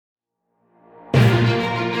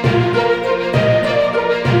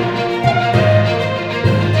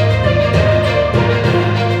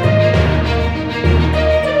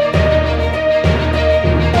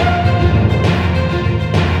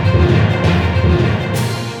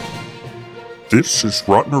This is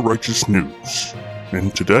Rotten or Righteous News,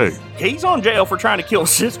 and today... He's on jail for trying to kill his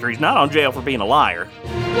sister. He's not on jail for being a liar.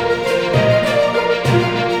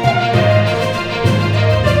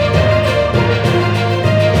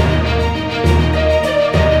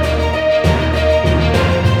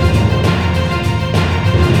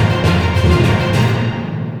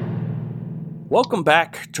 Welcome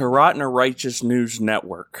back to Rotten or Righteous News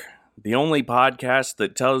Network, the only podcast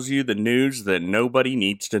that tells you the news that nobody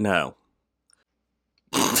needs to know.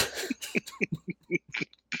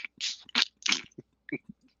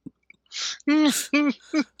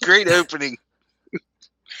 Great opening.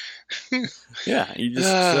 Yeah, you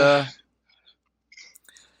just,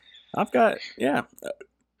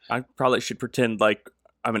 I probably should pretend like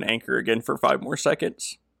I'm an anchor again for 5 more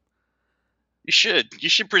seconds. You should. You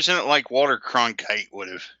should present it like Walter Cronkite would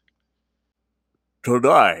have.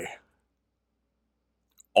 Today,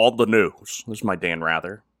 on the news, this is my Dan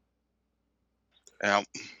Rather. Yeah.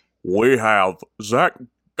 We have Zach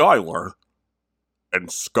Geiler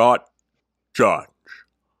and Scott Judge.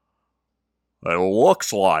 It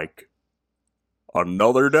looks like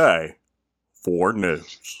another day for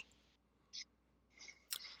news.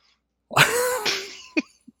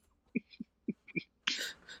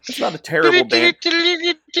 It's not a terrible Dan.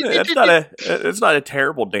 It's not a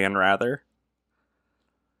terrible Dan Rather.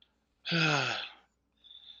 I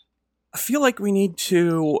feel like we need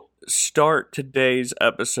to start today's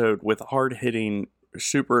episode with hard-hitting,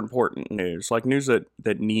 super important news. Like news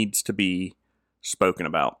that needs to be spoken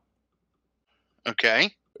about.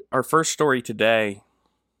 Okay. Our first story today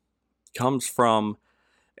comes from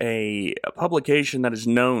a publication that is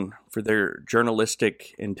known for their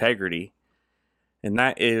journalistic integrity, and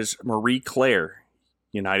that is Marie Claire,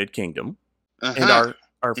 United Kingdom. And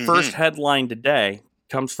our first headline today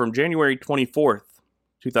comes from January 24th,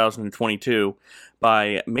 2022,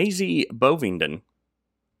 by Maisie Bovingdon.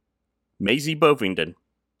 Maisie Bovingdon,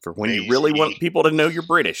 for when you really want people to know you're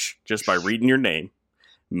British, just by reading your name.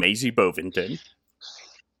 Maisie Bovingdon.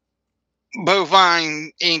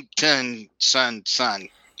 Bovine Inkton son.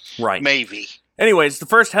 Right. Maybe. Anyways, the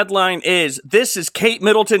first headline is, "This is Kate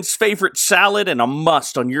Middleton's favorite salad and a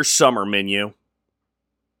must on your summer menu."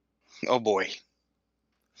 Oh boy.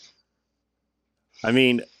 I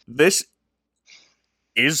mean, this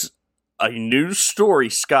is a news story,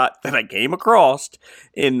 Scott, that I came across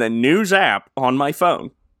in the news app on my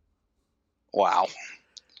phone. Wow.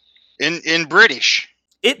 In British.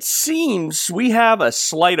 It seems we have a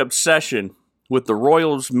slight obsession with the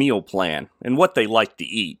Royals meal plan and what they like to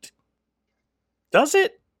eat. Does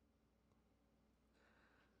it?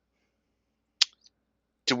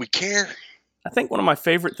 Do we care? I think one of my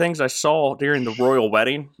favorite things I saw during the royal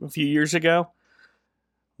wedding a few years ago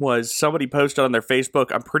was somebody posted on their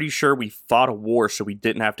Facebook, "I'm pretty sure we fought a war so we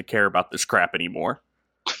didn't have to care about this crap anymore."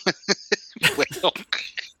 Well,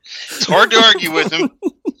 it's hard to argue with him.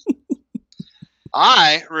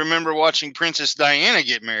 I remember watching Princess Diana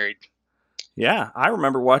get married. Yeah, I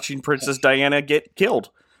remember watching Princess Diana get killed.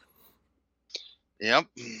 Yep.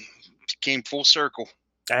 Came full circle.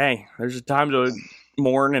 Hey, there's a time to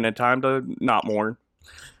mourn and a time to not mourn.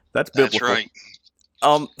 That's biblical. That's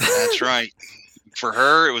right. That's right. For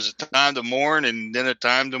her, it was a time to mourn and then a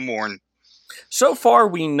time to mourn. So far,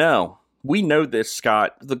 we know this,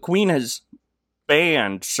 Scott. The Queen has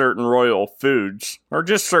banned certain royal foods, or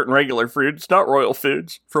just certain regular foods, not royal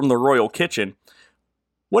foods, from the royal kitchen.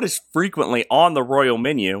 What is frequently on the royal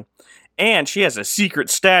menu? And she has a secret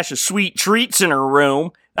stash of sweet treats in her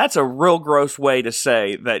room. That's a real gross way to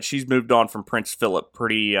say that she's moved on from Prince Philip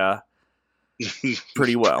pretty well.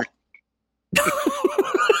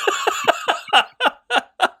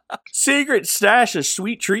 Secret stash of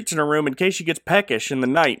sweet treats in her room in case she gets peckish in the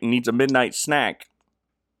night and needs a midnight snack.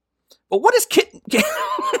 But what is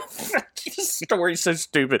this story's so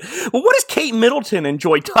stupid. But what does Kate Middleton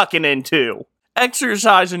enjoy tucking into?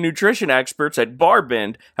 Exercise and nutrition experts at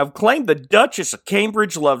Barbend have claimed the Duchess of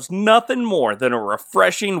Cambridge loves nothing more than a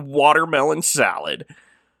refreshing watermelon salad,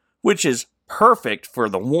 which is perfect for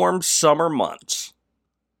the warm summer months.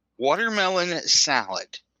 Watermelon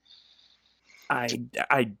salad. I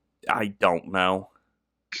don't know.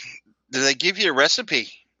 Do they give you a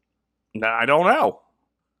recipe? No, I don't know.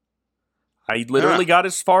 I literally got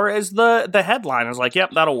as far as the headline. I was like,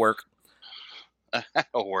 yep, that'll work.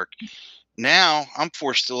 That'll work. Now, I'm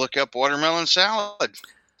forced to look up watermelon salad.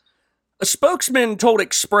 A spokesman told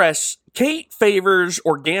Express, Kate favors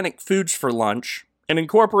organic foods for lunch and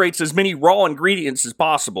incorporates as many raw ingredients as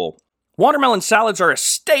possible. Watermelon salads are a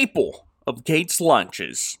staple of Kate's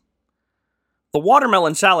lunches. The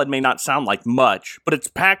watermelon salad may not sound like much, but it's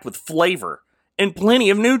packed with flavor and plenty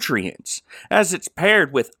of nutrients, as it's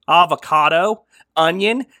paired with avocado,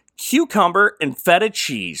 onion, cucumber, and feta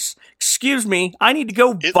cheese. Excuse me, I need to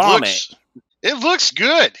go vomit. It looks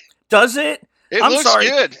good. Does it? I'm looks sorry.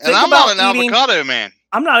 Good. And I'm not an avocado man.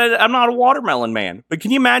 I'm not a watermelon man. But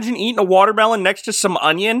can you imagine eating a watermelon next to some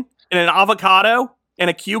onion and an avocado and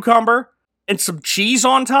a cucumber and some cheese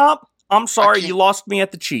on top? I'm sorry, you lost me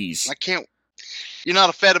at the cheese. I can't. You're not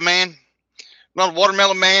a feta man? Not a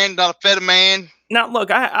watermelon man? Not a feta man? Now,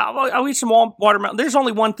 look, I'll eat some watermelon. There's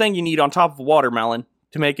only one thing you need on top of a watermelon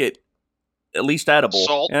to make it at least edible.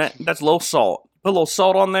 Salt. And that's a little salt. Put a little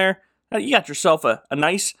salt on there. You got yourself a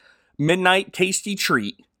nice midnight tasty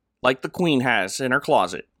treat like the queen has in her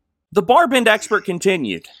closet. The Barbend expert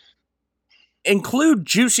continued. Include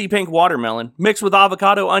juicy pink watermelon mixed with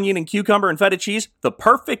avocado, onion, and cucumber and feta cheese, the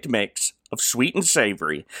perfect mix of sweet and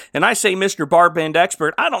savory. And I say, Mr. Barbend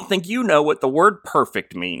expert, I don't think you know what the word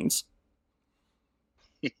perfect means.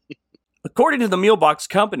 According to the Mealbox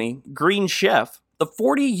company, Green Chef, the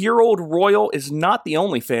 40-year-old royal is not the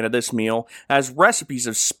only fan of this meal, as recipes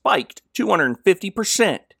have spiked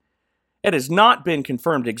 250%. It has not been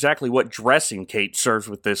confirmed exactly what dressing Kate serves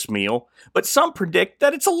with this meal, but some predict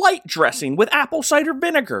that it's a light dressing with apple cider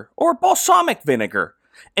vinegar or balsamic vinegar,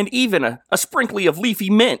 and even a sprinkling of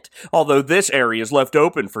leafy mint, although this area is left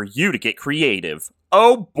open for you to get creative.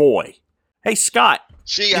 Oh boy. Hey, Scott.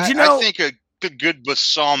 See, I think a good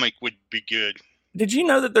balsamic would be good. Did you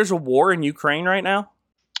know that there's a war in Ukraine right now?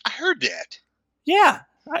 I heard that. Yeah.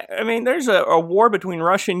 I mean, there's a war between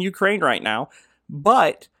Russia and Ukraine right now,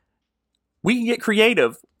 but we can get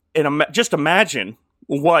creative and just imagine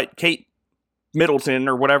what Kate Middleton,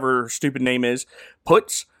 or whatever her stupid name is,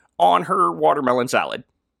 puts on her watermelon salad.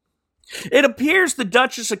 It appears the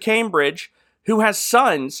Duchess of Cambridge, who has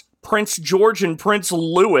sons, Prince George and Prince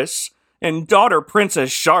Louis, and daughter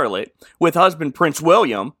Princess Charlotte, with husband Prince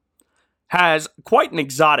William, has quite an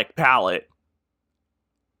exotic palate.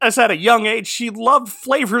 As at a young age, she loved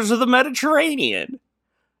flavors of the Mediterranean.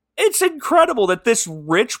 It's incredible that this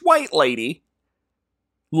rich white lady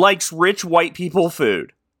likes rich white people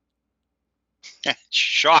food.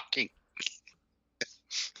 Shocking.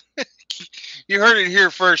 You heard it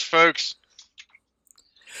here first, folks.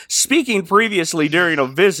 Speaking previously during a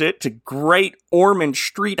visit to Great Ormond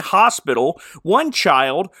Street Hospital, one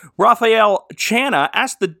child, Raphael Channa,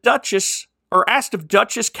 asked if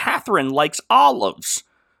Duchess Catherine likes olives,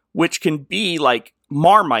 which can be like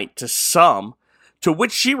Marmite to some. To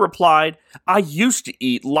which she replied, I used to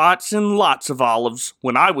eat lots and lots of olives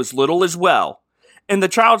when I was little as well. And the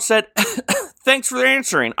child said, thanks for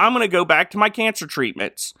answering. I'm going to go back to my cancer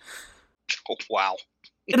treatments. Oh, wow.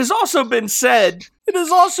 It has also been said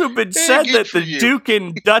that the Duke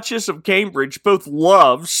and Duchess of Cambridge both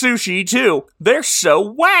love sushi too. They're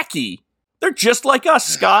so wacky. They're just like us,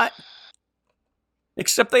 Scott.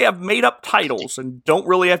 Except they have made-up titles and don't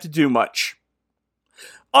really have to do much.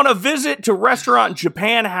 On a visit to restaurant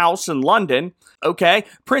Japan House in London,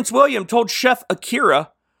 Prince William told Chef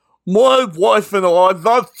Akira, my wife and I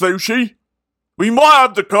love sushi. We might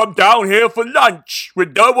have to come down here for lunch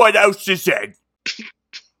when no one else is in.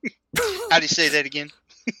 How do you say that again?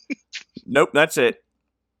 Nope, that's it.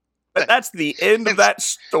 But that's the end of that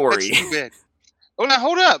story. That's too bad. Oh, now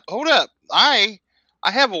hold up. I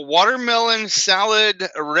have a watermelon salad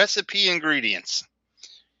recipe ingredients.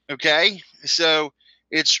 Okay, so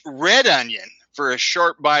it's red onion for a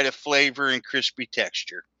sharp bite of flavor and crispy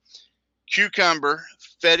texture, cucumber,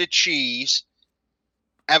 feta cheese,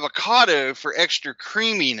 avocado for extra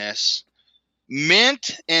creaminess,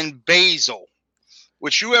 mint and basil.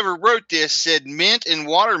 Which whoever wrote this said mint and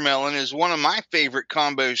watermelon is one of my favorite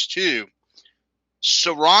combos too.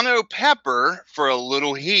 Serrano pepper for a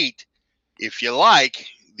little heat, if you like.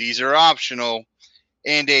 These are optional.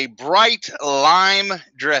 And a bright lime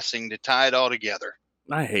dressing to tie it all together.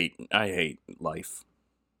 I hate life.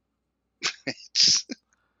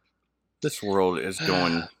 This world is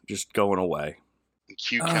just going away.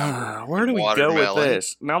 Cucumber. Where do we go with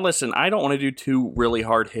this? Now listen, I don't want to do two really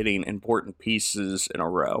hard-hitting, important pieces in a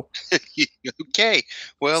row. Okay.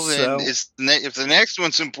 Well, then, if the next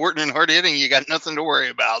one's important and hard-hitting, you got nothing to worry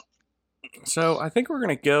about. So I think we're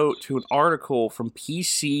going to go to an article from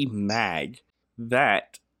PC Mag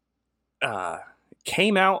that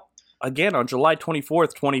came out again on July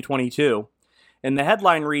 24th, 2022. And the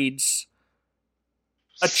headline reads,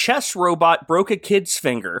 A chess robot broke a kid's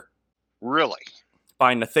finger. Really?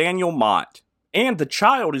 By Nathaniel Mott. And the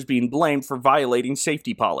child is being blamed for violating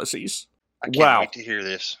safety policies. I can't wait to hear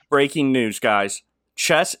this. Breaking news, guys.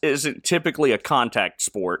 Chess isn't typically a contact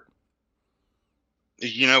sport.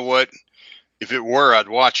 You know what? If it were, I'd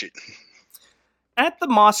watch it. At the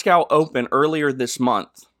Moscow Open earlier this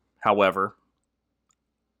month, however,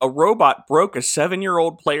 a robot broke a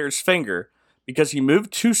 7-year-old player's finger because he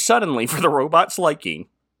moved too suddenly for the robot's liking.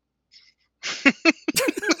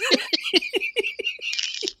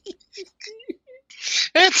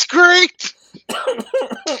 That's great.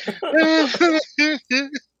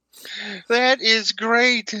 That is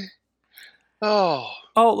great. Oh,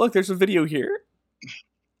 look, there's a video here.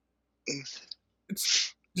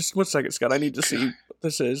 It's just 1 second, Scott. I need to see what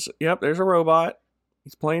this is. Yep, there's a robot.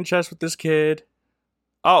 He's playing chess with this kid.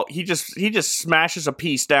 Oh, he just smashes a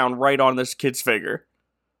piece down right on this kid's finger.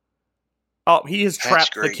 Oh, he has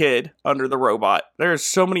trapped the kid under the robot. There's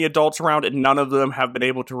so many adults around, and none of them have been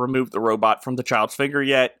able to remove the robot from the child's finger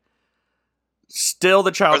yet. Still,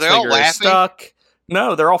 the child's finger is stuck.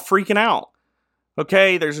 No, they're all freaking out.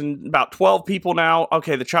 Okay, there's about 12 people now.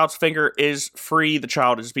 Okay, the child's finger is free. The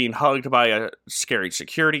child is being hugged by a scary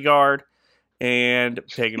security guard and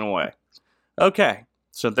taken away. Okay,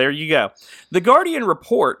 so there you go. The Guardian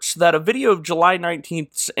reports that a video of July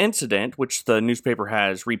 19th's incident, which the newspaper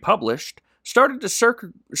has republished, started to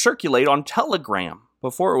circulate on Telegram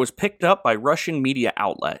before it was picked up by Russian media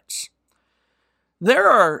outlets. There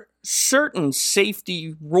are certain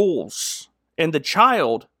safety rules, and the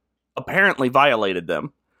child apparently violated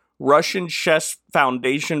them. Russian Chess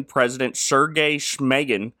Foundation President Sergei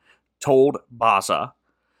Shmegin told Baza.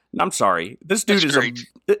 I'm sorry, this dude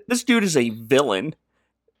is a villain.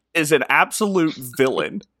 Is an absolute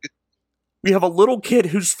villain. We have a little kid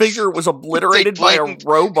whose finger was obliterated by a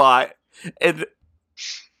robot, and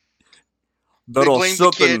there are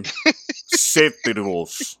certain safety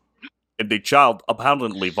rules, and the child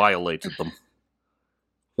apparently violated them.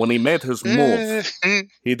 When he made his move,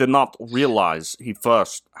 he did not realize he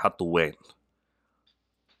first had to wait.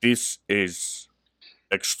 This is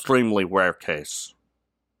extremely rare case.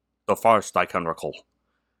 The first I can recall.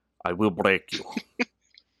 I will break you.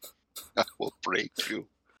 I will break you.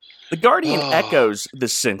 The Guardian echoes the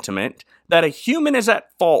sentiment that a human is at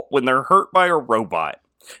fault when they're hurt by a robot,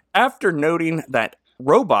 after noting that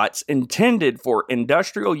robots intended for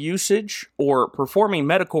industrial usage or performing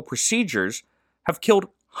medical procedures have killed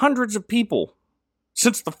hundreds of people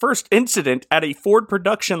since the first incident at a Ford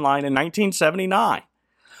production line in 1979.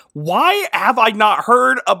 Why have I not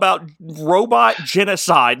heard about robot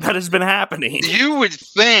genocide that has been happening? You would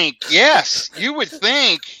think, yes, you would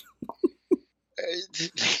think.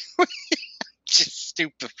 Just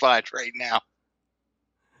stupefied right now.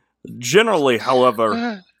 Generally,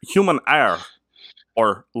 however, human error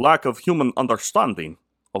or lack of human understanding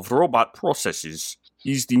of robot processes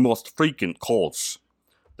is the most frequent cause,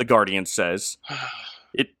 the Guardian says.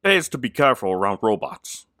 It pays to be careful around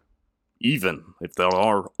robots, even if they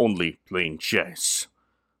are only playing chess.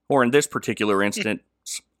 Or in this particular instance,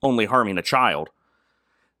 only harming a child.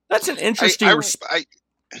 That's an interesting...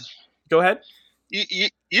 Go ahead.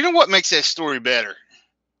 You know what makes that story better?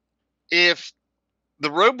 If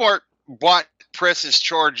the robot presses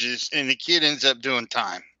charges and the kid ends up doing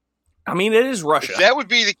time. I mean, it is Russia. If that would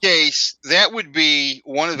be the case, that would be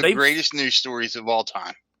one of the greatest news stories of all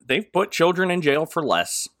time. They've put children in jail for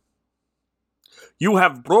less. You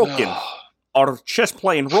have broken our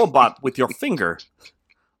chess-playing robot with your finger.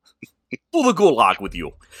 To the gulag with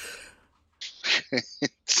you.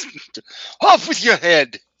 Off with your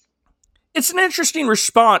head. It's an interesting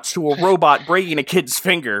response to a robot breaking a kid's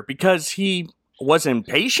finger because he was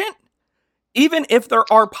impatient. Even if there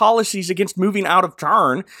are policies against moving out of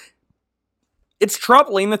turn, it's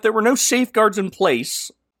troubling that there were no safeguards in place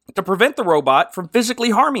to prevent the robot from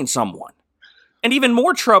physically harming someone. And even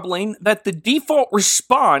more troubling that the default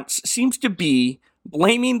response seems to be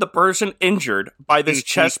blaming the person injured by this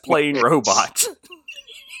chess-playing robot.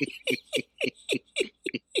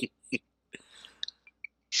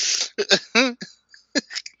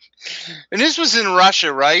 And this was in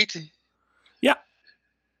Russia, right? Yeah.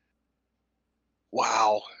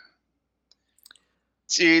 Wow.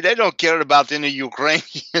 See, they don't care about any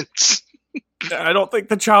Ukrainians. I don't think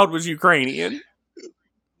the child was Ukrainian.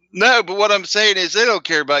 No, but what I'm saying is they don't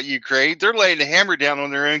care about Ukraine. They're laying the hammer down on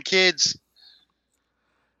their own kids.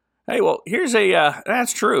 Hey, well, here's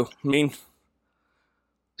that's true. I mean,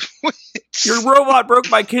 your robot broke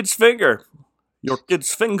my kid's finger. Your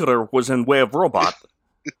kid's finger was in way of robot.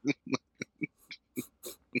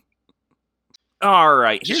 All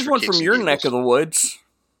right, here's one from your neck of the woods.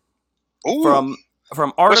 Ooh.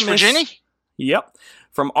 From Artemis, West Virginia? Yep,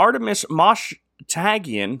 from Artemis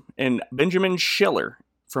Moshtagian and Benjamin Schiller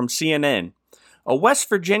from CNN. A West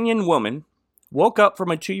Virginian woman woke up from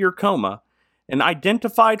a 2-year coma and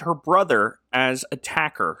identified her brother as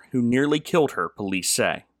attacker who nearly killed her, police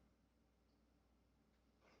say.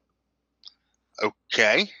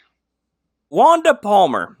 Okay. Wanda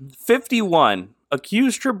Palmer, 51,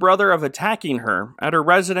 accused her brother of attacking her at her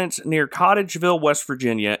residence near Cottageville, West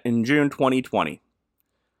Virginia in June 2020.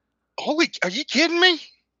 Are you kidding me?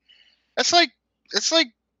 It's like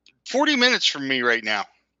 40 minutes from me right now.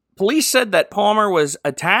 Police said that Palmer was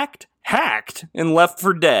attacked, hacked, and left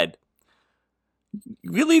for dead.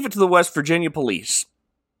 We leave it to the West Virginia police.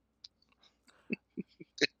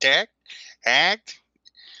 Attacked, hacked,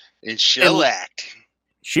 and shellacked.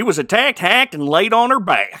 She was attacked, hacked, and laid on her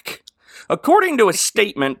back, according to a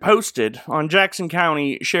statement posted on Jackson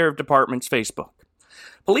County Sheriff Department's Facebook.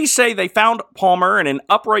 Police say they found Palmer in an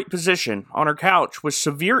upright position on her couch with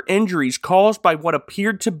severe injuries caused by what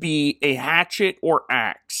appeared to be a hatchet or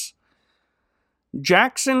axe.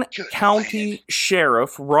 Jackson County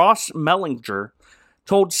Sheriff Ross Mellinger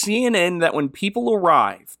told CNN that when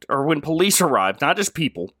police arrived, not just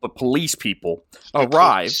people, but police people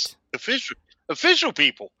arrived, official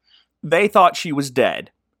people, they thought she was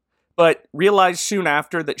dead, but realized soon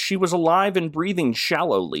after that she was alive and breathing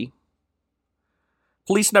shallowly.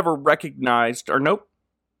 Police never recognized,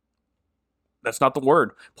 that's not the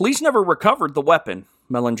word. Police never recovered the weapon,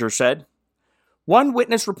 Mellinger said. One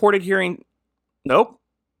witness reported hearing,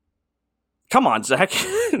 come on, Zach.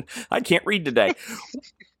 I can't read today.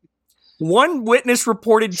 One witness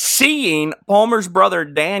reported seeing Palmer's brother,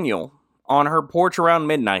 Daniel, on her porch around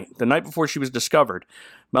midnight, the night before she was discovered,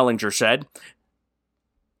 Mellinger said.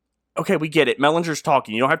 Okay, we get it. Mellinger's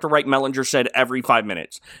talking. You don't have to write Mellinger said every 5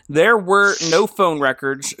 minutes. There were no phone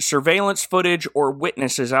records, surveillance footage, or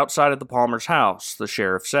witnesses outside of the Palmer's house, the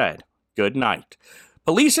sheriff said. Good night.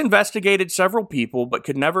 Police investigated several people but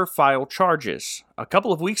could never file charges. A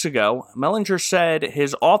couple of weeks ago, Mellinger said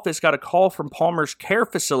his office got a call from Palmer's care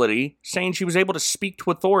facility saying she was able to speak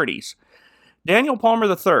to authorities. Daniel Palmer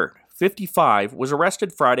III, 55, was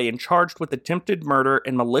arrested Friday and charged with attempted murder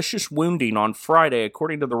and malicious wounding on Friday,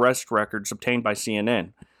 according to the arrest records obtained by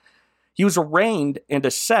CNN. He was arraigned and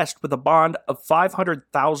assessed with a bond of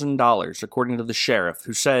 $500,000, according to the sheriff,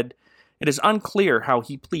 who said it is unclear how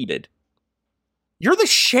he pleaded. You're the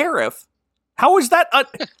sheriff? How is that?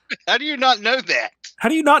 How do you not know that? How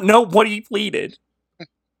do you not know what he pleaded?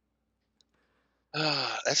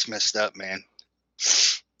 That's messed up, man.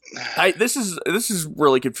 This is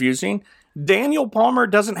really confusing. Daniel Palmer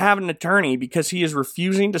doesn't have an attorney because he is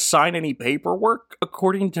refusing to sign any paperwork,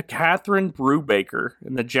 according to Catherine Brubaker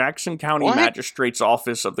in the Jackson County Magistrate's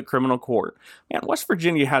Office of the Criminal Court. Man, West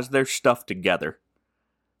Virginia has their stuff together.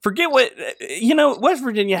 Forget what West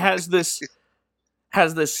Virginia has this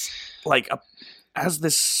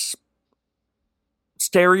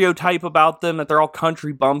stereotype about them that they're all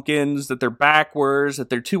country bumpkins, that they're backwards, that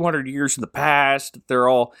they're 200 years in the past, that they're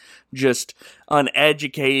all just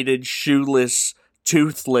uneducated, shoeless,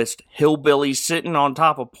 toothless hillbillies sitting on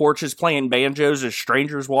top of porches playing banjos as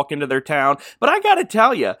strangers walk into their town. But I gotta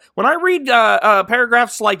tell you, when I read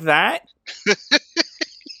paragraphs like that,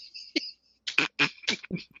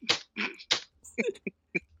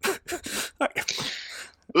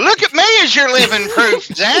 look at me as your living proof,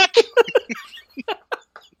 Zach.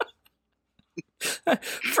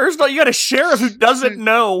 First of all, you got a sheriff who doesn't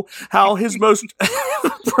know how his most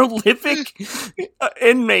prolific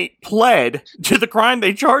inmate pled to the crime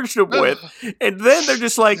they charged him with. And then they're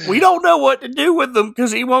just like, we don't know what to do with him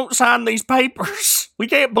because he won't sign these papers. We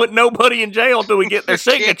can't put nobody in jail until we get their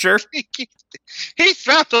signature. He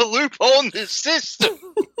found a loophole in the system.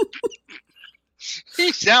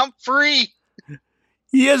 He's out free.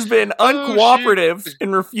 He has been uncooperative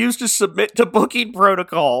and refused to submit to booking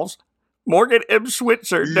protocols. Morgan M.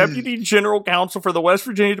 Switzer, Deputy General Counsel for the West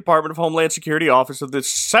Virginia Department of Homeland Security Office of the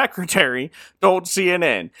Secretary, told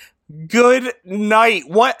CNN. Good night.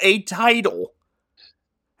 What a title.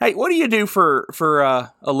 Hey, what do you do for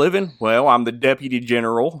a living? Well, I'm the Deputy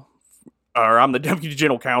General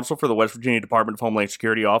Counsel for the West Virginia Department of Homeland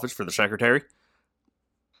Security Office for the Secretary.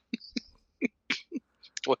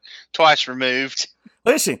 Twice removed.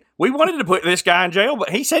 Listen, we wanted to put this guy in jail,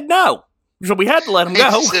 but he said no. So we had to let him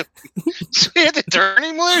go. So we had to turn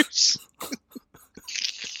him loose.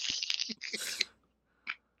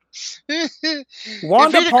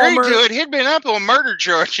 Wanda if he'd Palmer, agreed to it, he'd been up on murder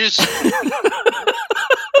charges.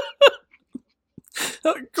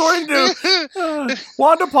 According to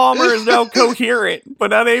Wanda Palmer is now coherent,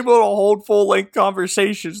 but unable to hold full-length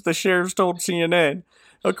conversations, the sheriffs told CNN.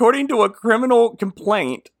 According to a criminal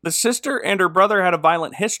complaint, the sister and her brother had a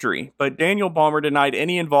violent history, but Daniel Palmer denied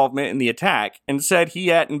any involvement in the attack and said he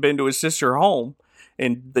hadn't been to his sister's home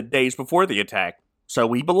in the days before the attack. So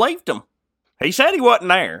we believed him. He said he wasn't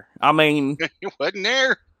there. I mean... He wasn't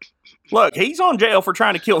there. Look, he's on jail for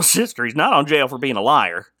trying to kill his sister. He's not on jail for being a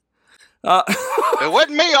liar. It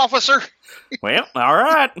wasn't me, officer. Well, all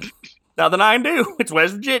right. Nothing I can do. It's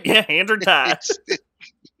West Virginia. Hands are tied.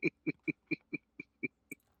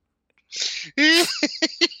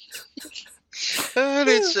 Oh,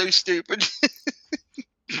 that's so stupid.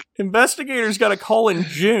 Investigators got a call in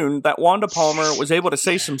June that Wanda Palmer was able to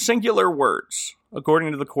say some singular words,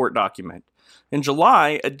 according to the court document. In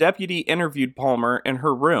July, a deputy interviewed Palmer in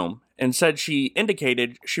her room and said she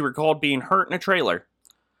indicated she recalled being hurt in a trailer.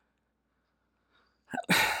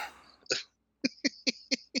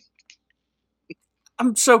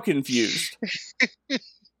 I'm so confused.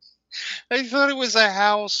 I thought it was a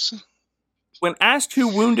house. When asked who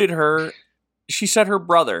wounded her, she said her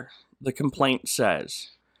brother, the complaint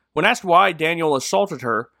says. When asked why Daniel assaulted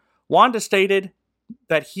her, Wanda stated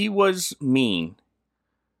that he was mean.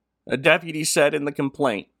 A deputy said in the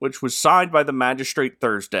complaint, which was signed by the magistrate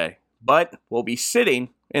Thursday, but will be sitting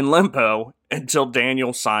in limbo until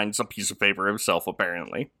Daniel signs a piece of paper himself,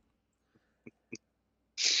 apparently.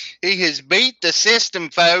 He has beat the system,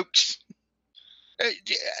 folks.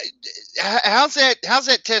 How's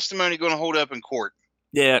that testimony going to hold up in court?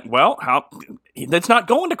 Yeah, well, that's not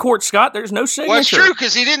going to court, Scott. There's no signature. Well, it's true,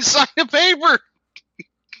 because he didn't sign the paper.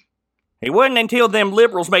 It wasn't until them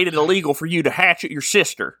liberals made it illegal for you to hatchet your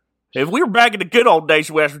sister. If we were back in the good old days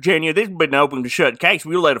of West Virginia, this would have been an open to shut case.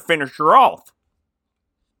 We would let her finish her off.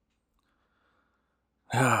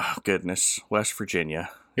 Oh, goodness. West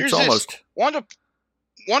Virginia. It's almost... Wanda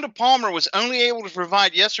Palmer was only able to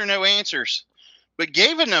provide yes or no answers, but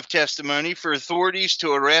gave enough testimony for authorities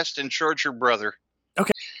to arrest and charge her brother.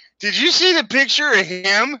 Okay. Did you see the picture of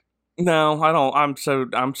him? No, I don't.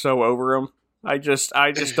 I'm so over him. I just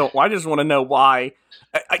don't. I just want to know why.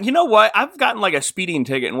 You know what? I've gotten like a speeding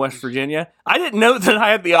ticket in West Virginia. I didn't know that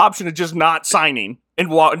I had the option of just not signing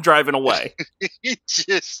and driving away.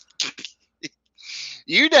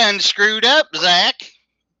 You done screwed up, Zach.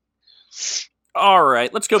 All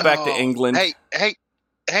right, let's go back to England. Hey,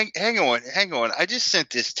 hang on. I just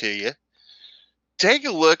sent this to you. Take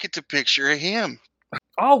a look at the picture of him.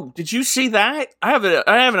 Oh, did you see that? I have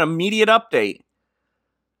an immediate update.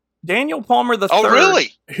 Daniel Palmer III,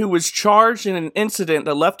 really? Who was charged in an incident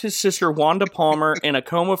that left his sister Wanda Palmer in a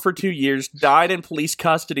coma for 2 years, died in police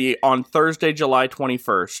custody on Thursday, July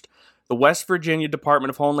 21st. The West Virginia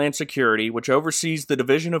Department of Homeland Security, which oversees the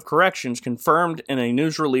Division of Corrections, confirmed in a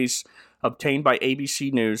news release obtained by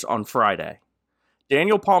ABC News on Friday.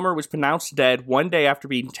 Daniel Palmer was pronounced dead 1 day after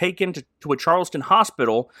being taken to a Charleston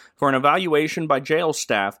hospital for an evaluation by jail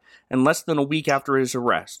staff and less than a week after his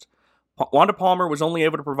arrest. Wanda Palmer was only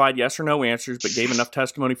able to provide yes or no answers, but gave enough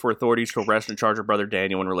testimony for authorities to arrest and charge her brother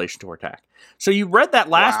Daniel in relation to her attack. So you read that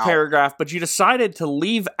last paragraph, but you decided to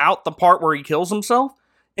leave out the part where he kills himself?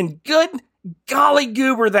 And good golly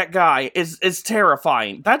goober, that guy is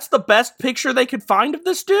terrifying. That's the best picture they could find of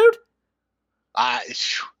this dude?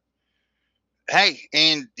 Hey,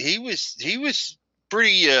 and he was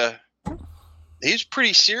pretty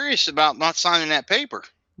serious about not signing that paper.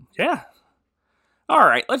 Yeah. All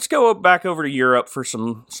right, let's go back over to Europe for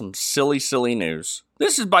some silly news.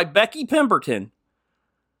 This is by Becky Pemberton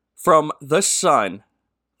from The Sun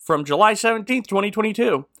from July 17th,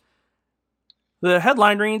 2022. The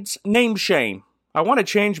headline reads, "Name shame. I want to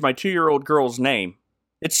change my 2-year-old girl's name.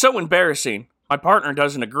 It's so embarrassing. My partner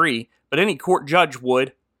doesn't agree, but any court judge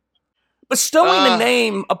would. Bestowing a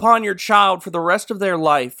name upon your child for the rest of their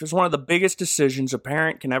life is one of the biggest decisions a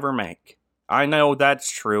parent can ever make. I know that's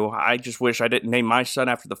true. I just wish I didn't name my son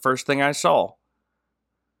after the first thing I saw.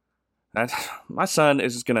 My son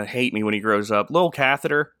is going to hate me when he grows up. Little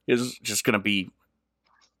Catheter is just going to be..."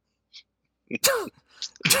 It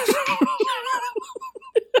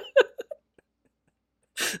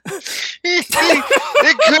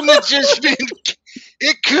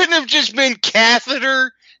couldn't have just been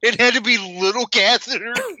Catheter. It had to be Little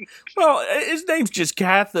Catheter. Well, his name's just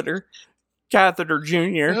Catheter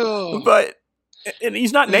Jr. Oh. And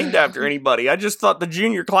he's not named after anybody. I just thought the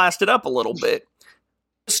junior classed it up a little bit.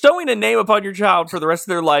 Bestowing a name upon your child for the rest of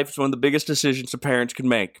their life is one of the biggest decisions a parent can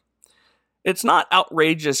make. It's not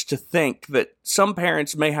outrageous to think that some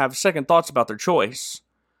parents may have second thoughts about their choice.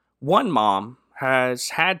 One mom has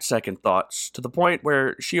had second thoughts to the point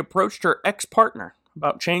where she approached her ex-partner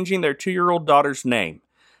about changing their 2-year-old daughter's name,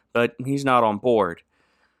 but he's not on board.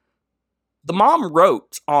 The mom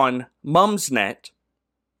wrote on Mumsnet,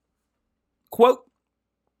 quote,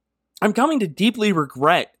 "I'm coming to deeply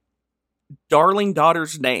regret darling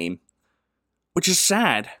daughter's name, which is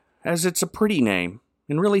sad, as it's a pretty name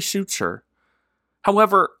and really suits her.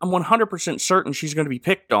 However, I'm 100% certain she's going to be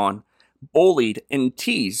picked on, bullied, and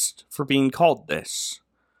teased for being called this.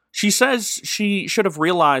 She says she should have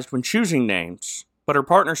realized when choosing names, but her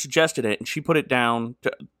partner suggested it and she put it down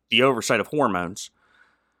to the oversight of hormones.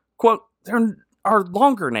 Quote, there are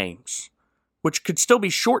longer names, which could still be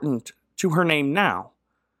shortened to her name now,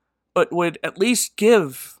 but would at least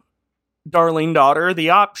give darling daughter the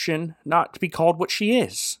option not to be called what she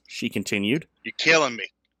is, she continued. You're killing me.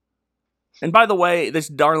 And by the way, this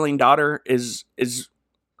darling daughter is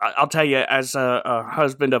I'll tell you, as a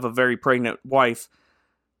husband of a very pregnant wife,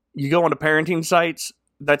 you go onto parenting sites,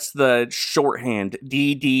 that's the shorthand.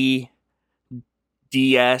 DD,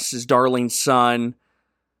 DS is darling son,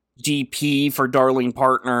 DP for darling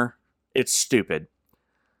partner. It's stupid.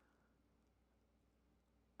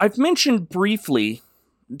 I've mentioned briefly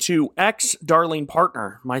to ex-darling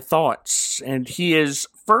partner my thoughts, and he is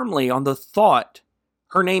firmly on the thought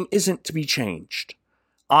her name isn't to be changed.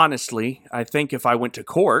 Honestly, I think if I went to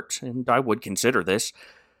court, and I would consider this,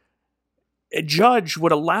 a judge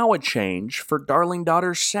would allow a change for darling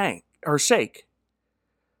daughter's sake.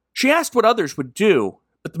 She asked what others would do,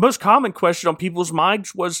 but the most common question on people's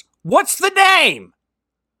minds was, what's the name?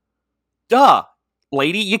 Duh,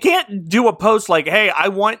 lady. You can't do a post like, hey, I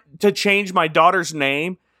want to change my daughter's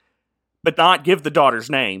name, but not give the daughter's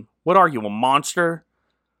name. What are you, a monster?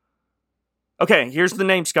 Okay, here's the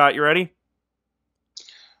name, Scott. You ready?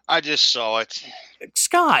 I just saw it.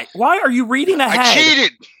 Scott, why are you reading ahead? I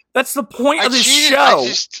cheated. That's the point of this cheated. show,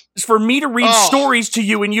 is for me to read stories to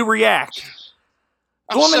you and you react.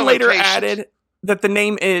 The woman later added that the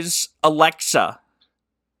name is Alexa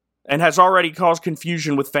and has already caused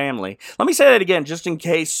confusion with family. Let me say that again, just in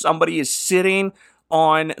case somebody is sitting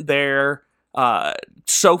on their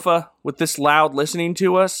sofa with this loud listening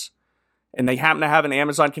to us and they happen to have an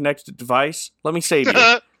Amazon connected device. Let me save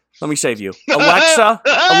you. Let me save you. Alexa,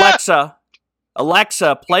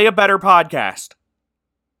 play a better podcast.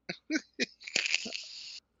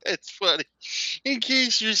 It's funny. In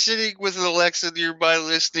case you're sitting with an Alexa nearby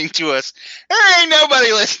listening to us, there ain't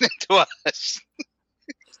nobody listening to us.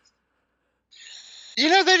 You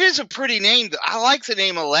know, that is a pretty name. I like the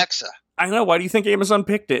name Alexa. I know. Why do you think Amazon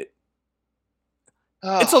picked it?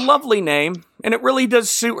 It's a lovely name, and it really does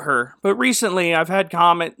suit her. But recently, I've had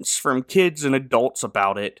comments from kids and adults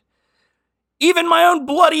about it. Even my own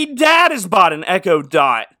bloody dad has bought an Echo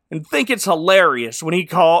Dot and think it's hilarious when he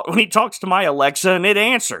talks to my Alexa and it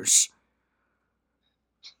answers.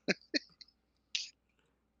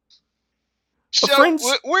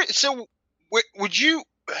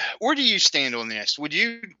 Where do you stand on this? Would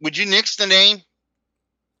you nix the name?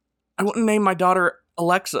 I wouldn't name my daughter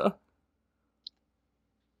Alexa.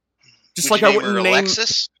 Just would like I name wouldn't her name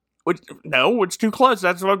Alexis? No, it's too close.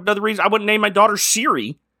 That's another reason I wouldn't name my daughter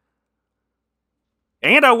Siri.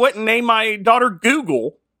 And I wouldn't name my daughter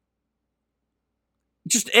Google.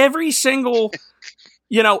 Just every single,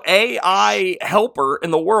 AI helper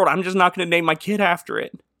in the world, I'm just not going to name my kid after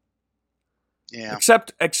it. Yeah.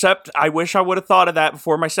 Except I wish I would have thought of that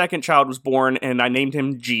before my second child was born, and I named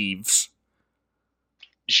him Jeeves.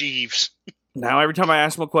 Jeeves. Now every time I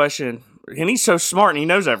ask him a question, and he's so smart and he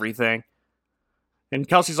knows everything. And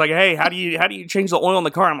Kelsey's like, "Hey, how do you change the oil in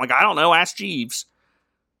the car?" I'm like, "I don't know. Ask Jeeves."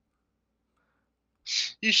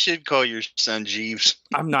 You should call your son Jeeves.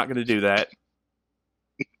 I'm not going to do that.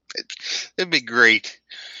 That'd be great.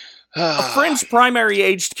 A friend's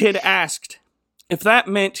primary-aged kid asked if that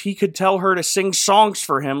meant he could tell her to sing songs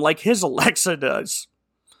for him like his Alexa does.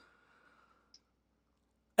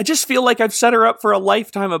 I just feel like I've set her up for a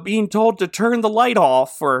lifetime of being told to turn the light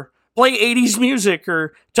off or play 80s music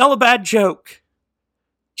or tell a bad joke.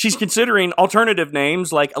 She's considering alternative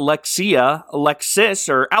names like Alexia, Alexis,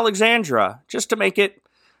 or Alexandra, just to make it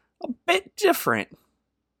a bit different.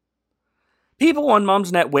 People on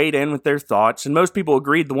Mumsnet weighed in with their thoughts, and most people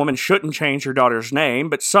agreed the woman shouldn't change her daughter's name,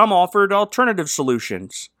 but some offered alternative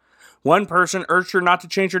solutions. One person urged her not to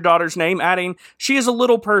change her daughter's name, adding, "She is a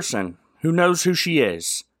little person who knows who she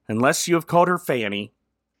is, unless you have called her Fanny."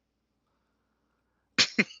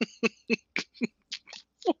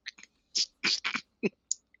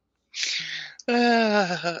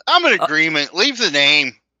 I'm in agreement. Leave the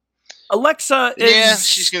name. Alexa is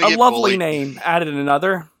she's gonna a get lovely bullied. name, added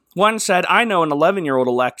another. One said, "I know an 11-year-old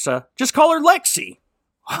Alexa. Just call her Lexi."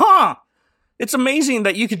 Huh. It's amazing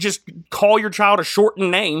that you could just call your child a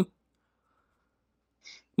shortened name.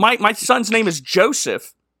 My son's name is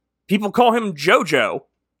Joseph. People call him Jojo.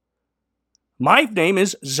 My name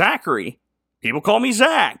is Zachary. People call me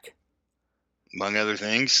Zach. Among other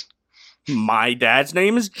things. My dad's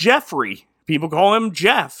name is Jeffrey. People call him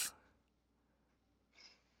Jeff.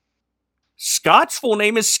 Scott's full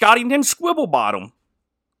name is Scottington Squibblebottom.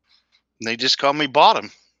 They just call me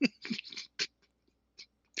Bottom.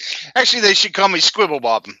 Actually, they should call me Squibble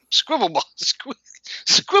Bottom. Squibble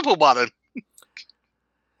Bottom.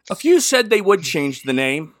 A few said they would change the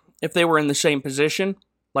name if they were in the same position,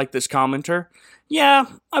 like this commenter. Yeah,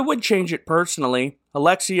 I would change it personally.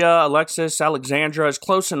 Alexis, Alexandra is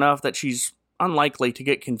close enough that she's unlikely to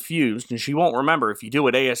get confused, and she won't remember if you do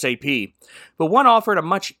it ASAP. But one offered a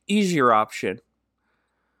much easier option.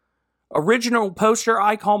 Original poster,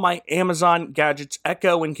 I call my Amazon gadgets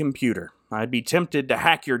Echo and Computer. I'd be tempted to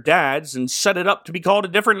hack your dad's and set it up to be called a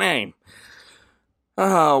different name.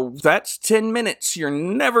 Oh, that's 10 minutes you're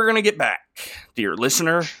never going to get back, dear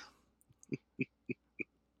listener.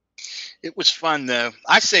 It was fun, though.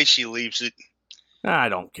 I say she leaves it. I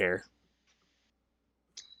don't care.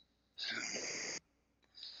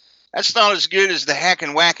 That's not as good as the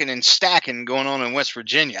hacking, whacking, and stacking going on in West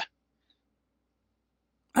Virginia.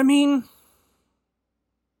 I mean,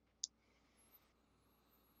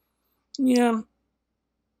 yeah,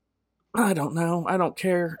 I don't know. I don't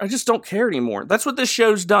care. I just don't care anymore. That's what this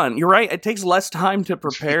show's done. You're right. It takes less time to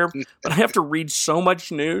prepare, but I have to read so much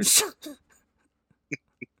news.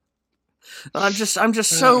 I'm just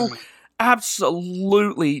so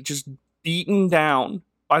absolutely just beaten down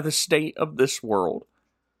by the state of this world.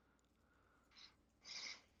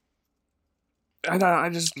 I'm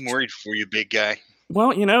worried for you, big guy.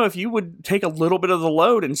 Well, if you would take a little bit of the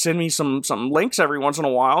load and send me some links every once in a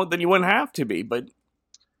while, then you wouldn't have to be. But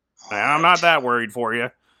I'm not that worried for you.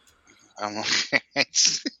 I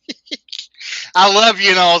love you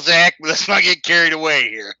and all, Zach, but let's not get carried away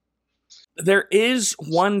here. There is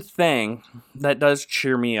one thing that does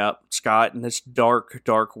cheer me up, Scott, in this dark,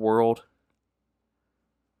 dark world.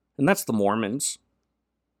 And that's the Mormons.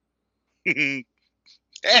 Hey,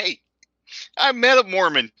 I met a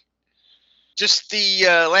Mormon just the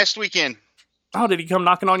last weekend. Oh, did he come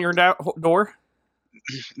knocking on your door?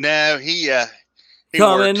 No, he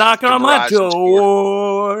come and knock on my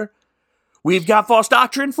door. We've got false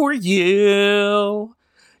doctrine for you.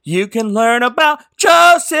 You can learn about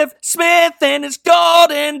Joseph Smith and his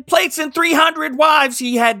golden plates and 300 wives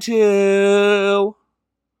he had too.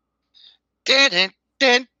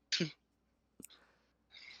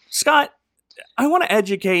 Scott, I want to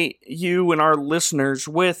educate you and our listeners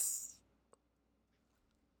with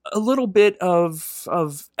a little bit of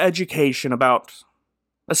education about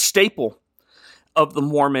a staple of the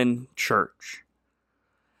Mormon Church.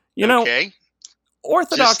 Okay.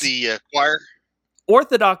 Orthodox, just the choir.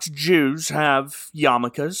 Orthodox Jews have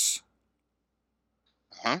yarmulkes.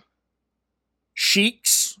 Uh-huh.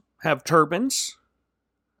 Sheiks have turbans.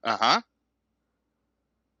 Uh-huh.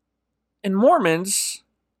 And Mormons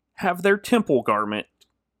have their temple garment.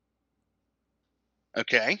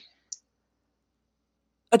 Okay.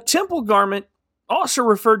 A temple garment, also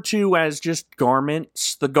referred to as just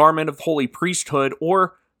garments, the garment of holy priesthood,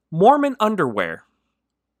 or Mormon underwear,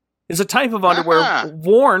 is a type of underwear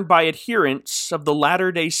worn by adherents of the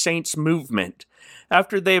Latter-day Saints movement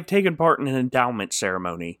after they have taken part in an endowment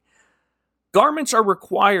ceremony. Garments are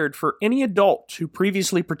required for any adult who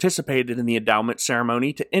previously participated in the endowment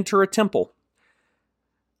ceremony to enter a temple.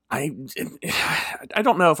 I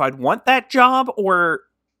don't know if I'd want that job or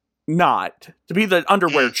not, to be the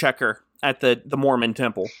underwear checker at the Mormon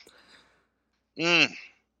temple. The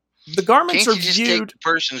garments Can't are you just viewed... take the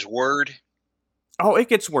person's word? Oh, it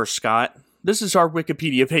gets worse, Scott. This is our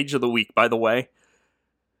Wikipedia page of the week, by the way.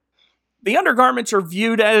 The undergarments are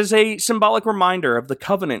viewed as a symbolic reminder of the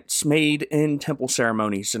covenants made in temple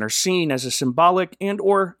ceremonies and are seen as a symbolic and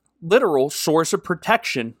or literal source of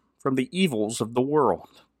protection from the evils of the world.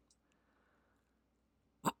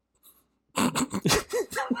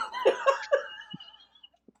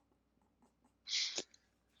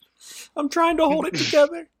 I'm trying to hold it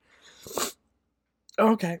together.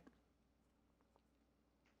 Okay.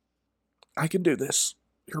 I can do this.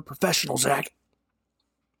 You're a professional, Zach.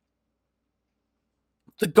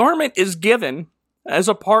 The garment is given as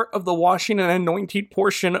a part of the washing and anointing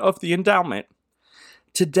portion of the endowment.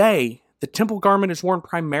 Today, the temple garment is worn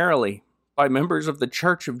primarily by members of the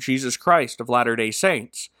Church of Jesus Christ of Latter-day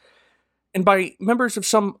Saints, and by members of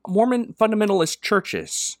some Mormon fundamentalist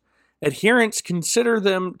churches. Adherents consider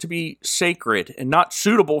them to be sacred and not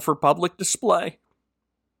suitable for public display.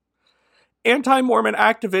 Anti-Mormon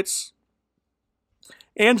activists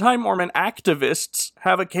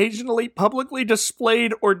have occasionally publicly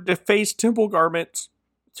displayed or defaced temple garments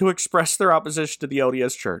to express their opposition to the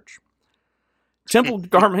LDS Church. Temple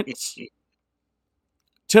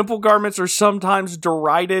garments are sometimes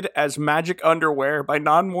derided as magic underwear by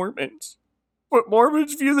non-Mormons, but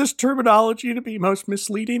Mormons view this terminology to be most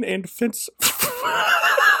misleading and offensive.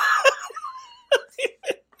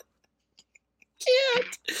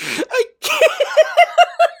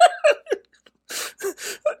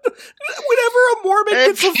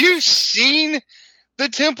 Have you seen the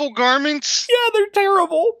temple garments? Yeah, they're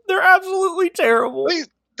terrible. They're absolutely terrible.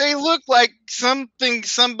 They look like something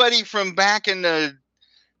somebody from back in the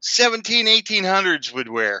 1800s would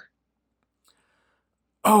wear.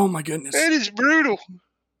 Oh my goodness. That is brutal.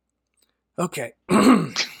 Okay.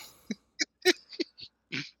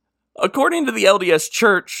 According to the LDS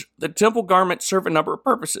Church, the temple garments serve a number of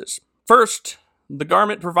purposes. First, the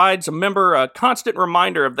garment provides a member a constant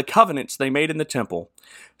reminder of the covenants they made in the temple.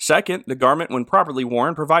 Second, the garment, when properly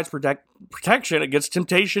worn, provides protection against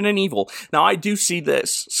temptation and evil. Now, I do see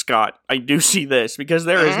this, Scott. I do see this, because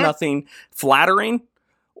there is nothing flattering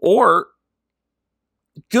or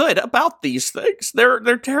good about these things.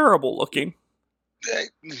 They're terrible looking.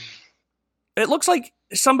 It looks like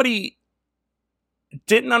somebody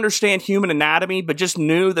didn't understand human anatomy, but just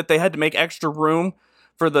knew that they had to make extra room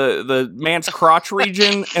for the man's crotch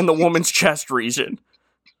region and the woman's chest region.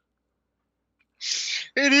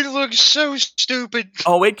 And it looks so stupid.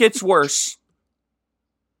 Oh, it gets worse.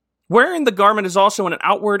 Wearing the garment is also an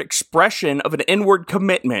outward expression of an inward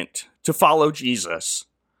commitment to follow Jesus.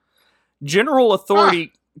 General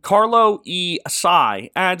authority Carlo E.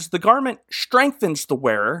 Asai adds, the garment strengthens the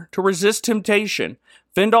wearer to resist temptation,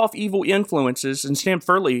 fend off evil influences, and stand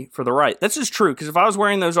firmly for the right. This is true, because if I was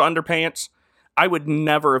wearing those underpants, I would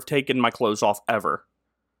never have taken my clothes off ever.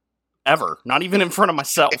 Ever. Not even in front of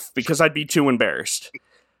myself, because I'd be too embarrassed.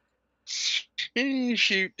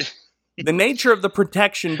 Shoot. The nature of the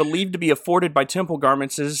protection believed to be afforded by temple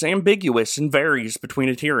garments is ambiguous and varies between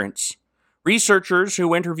adherents. Researchers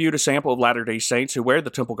who interviewed a sample of Latter-day Saints who wear the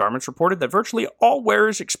temple garments reported that virtually all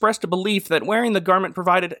wearers expressed a belief that wearing the garment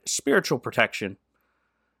provided spiritual protection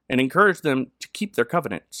and encouraged them to keep their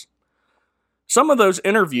covenants. Some of those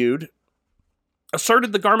interviewed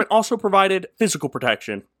asserted the garment also provided physical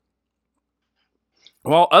protection,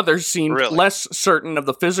 while others seemed less certain of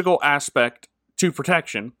the physical aspect to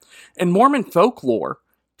protection. In Mormon folklore,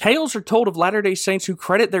 tales are told of Latter-day Saints who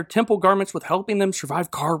credit their temple garments with helping them survive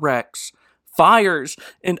car wrecks, fires,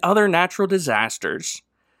 and other natural disasters.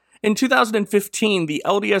 In 2015, the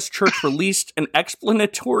LDS Church released an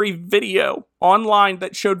explanatory video online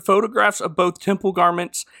that showed photographs of both temple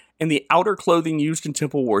garments and the outer clothing used in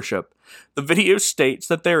temple worship. The video states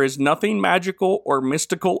that there is nothing magical or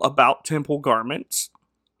mystical about temple garments.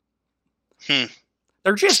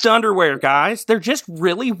 They're just underwear, guys. They're just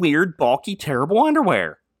really weird, bulky, terrible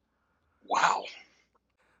underwear. Wow.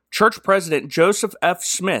 Church President Joseph F.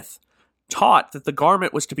 Smith taught that the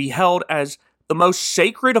garment was to be held as the most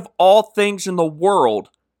sacred of all things in the world,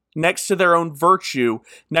 next to their own virtue,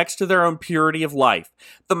 next to their own purity of life.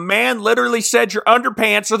 The man literally said your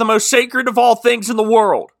underpants are the most sacred of all things in the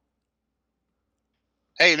world.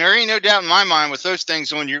 Hey, there ain't no doubt in my mind with those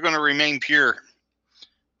things when you're going to remain pure.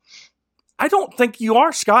 I don't think you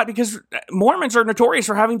are, Scott, because Mormons are notorious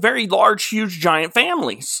for having very large, huge, giant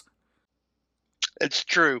families. It's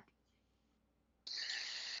true.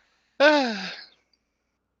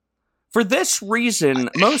 For this reason,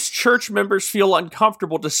 most church members feel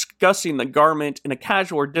uncomfortable discussing the garment in a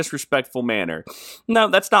casual or disrespectful manner. No,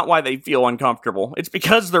 that's not why they feel uncomfortable. It's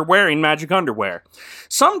because they're wearing magic underwear.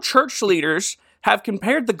 Some church leaders have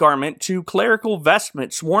compared the garment to clerical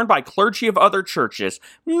vestments worn by clergy of other churches.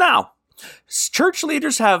 Now, church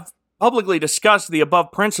leaders have publicly discussed the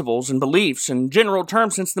above principles and beliefs in general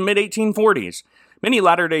terms since the mid-1840s. Many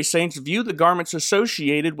Latter-day Saints view the garments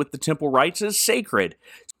associated with the temple rites as sacred.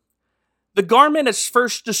 The garment as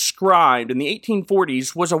first described in the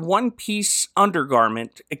 1840s was a one-piece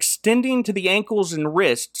undergarment extending to the ankles and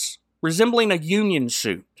wrists, resembling a union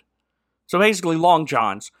suit. So basically long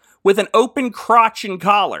johns, with an open crotch and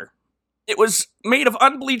collar. It was made of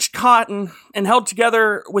unbleached cotton and held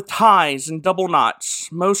together with ties and double knots.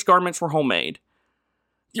 Most garments were homemade.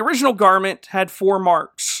 The original garment had 4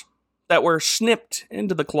 marks that were snipped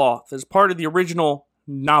into the cloth as part of the original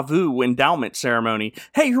Nauvoo endowment ceremony.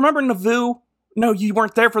 Hey, you remember Nauvoo? No, you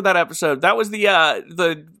weren't there for that episode. That was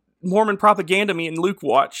the Mormon propaganda me and Luke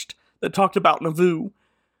watched that talked about Nauvoo.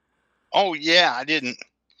 Oh, yeah, I didn't.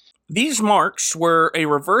 These marks were a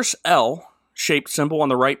reverse L-shaped symbol on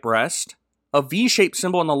the right breast, a V-shaped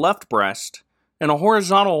symbol on the left breast, and a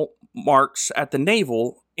horizontal marks at the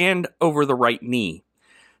navel and over the right knee.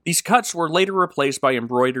 These cuts were later replaced by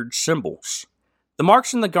embroidered symbols. The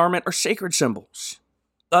marks in the garment are sacred symbols.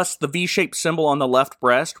 Thus, the V-shaped symbol on the left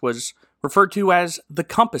breast was referred to as the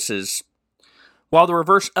compasses, while the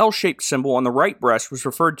reverse L-shaped symbol on the right breast was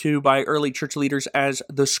referred to by early church leaders as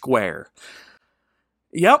the square.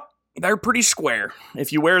 Yep, they're pretty square.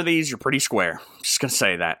 If you wear these, you're pretty square. Just gonna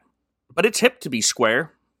say that. But it's hip to be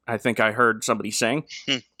square, I think I heard somebody saying.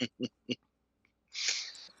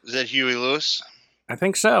 Was that Huey Lewis? I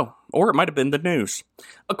think so. Or it might have been the news.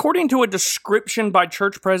 According to a description by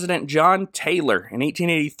church president John Taylor in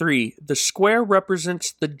 1883, the square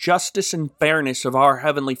represents the justice and fairness of our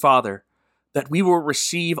Heavenly Father, that we will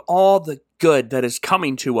receive all the good that is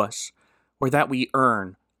coming to us, or that we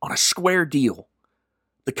earn, on a square deal.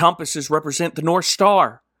 The compasses represent the North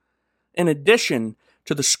Star. In addition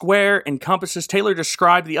to the square and compasses, Taylor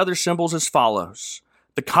described the other symbols as follows.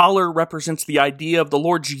 The collar represents the idea of the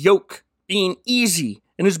Lord's yoke being easy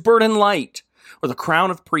and his burden light, or the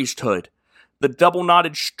crown of priesthood. The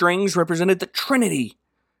double-knotted strings represented the Trinity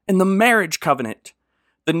and the marriage covenant.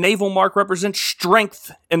 The navel mark represents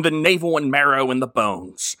strength and the navel and marrow in the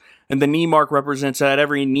bones. And the knee mark represents that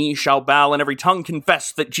every knee shall bow and every tongue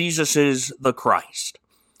confess that Jesus is the Christ.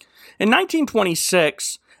 In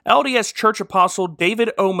 1926, LDS Church Apostle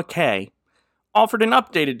David O. McKay offered an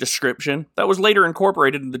updated description that was later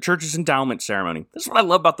incorporated into the church's endowment ceremony. This is what I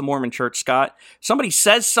love about the Mormon Church, Scott. Somebody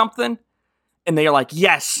says something, and they are like,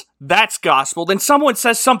 yes, that's gospel. Then someone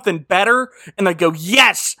says something better, and they go,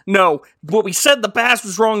 yes, no, what we said in the past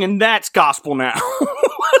was wrong, and that's gospel now.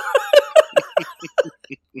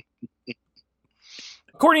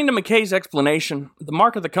 According to McKay's explanation, the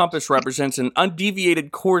mark of the compass represents an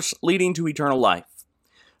undeviated course leading to eternal life.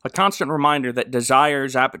 A constant reminder that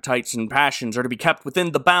desires, appetites, and passions are to be kept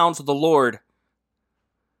within the bounds of the Lord,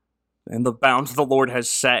 and the bounds the Lord has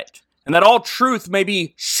set, and that all truth may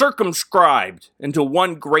be circumscribed into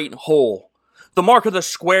one great whole. The mark of the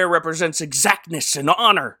square represents exactness and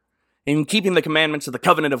honor in keeping the commandments of the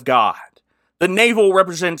covenant of God. The navel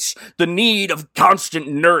represents the need of constant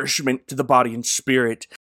nourishment to the body and spirit.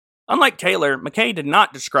 Unlike Taylor, McKay did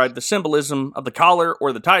not describe the symbolism of the collar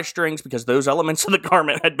or the tie strings because those elements of the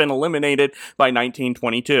garment had been eliminated by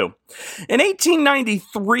 1922. In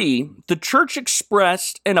 1893, the church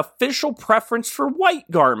expressed an official preference for white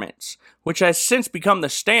garments, which has since become the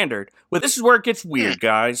standard. Well, this is where it gets weird,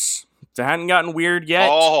 guys. If it hadn't gotten weird yet,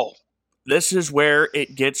 this is where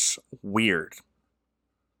it gets weird.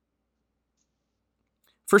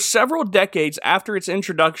 For several decades after its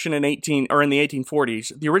introduction in the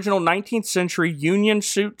 1840s, the original 19th century Union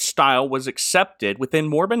suit style was accepted within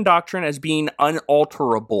Mormon doctrine as being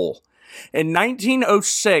unalterable. In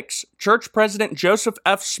 1906, church president Joseph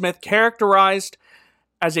F. Smith characterized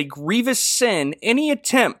as a grievous sin any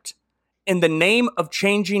attempt in the name of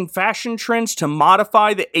changing fashion trends to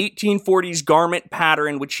modify the 1840s garment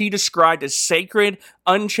pattern, which he described as sacred,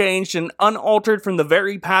 unchanged, and unaltered from the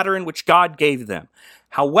very pattern which God gave them.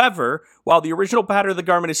 However, while the original pattern of the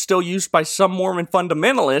garment is still used by some Mormon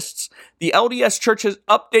fundamentalists, the LDS Church has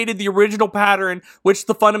updated the original pattern which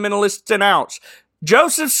the fundamentalists denounced.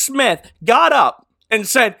 Joseph Smith got up and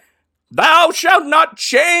said, "Thou shalt not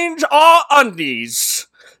change our undies.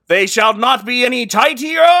 They shall not be any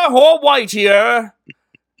tightier or whitier.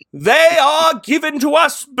 They are given to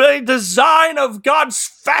us by design of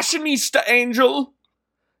God's fashionista angel,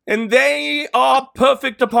 and they are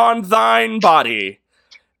perfect upon thine body."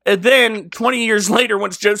 And then, 20 years later,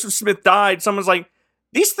 once Joseph Smith died, someone's like,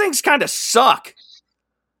 these things kind of suck.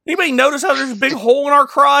 Anybody notice how there's a big hole in our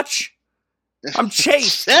crotch? I'm chafed.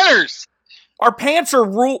 Sinners! Our pants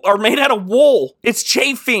are made out of wool. It's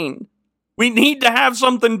chafing. We need to have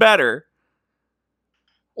something better.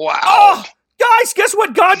 Wow. Oh, guys, guess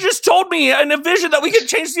what? God just told me in a vision that we can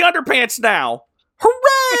change the underpants now.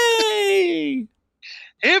 Hooray!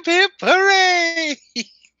 Hip, hip, hooray!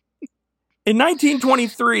 In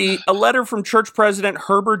 1923, a letter from church president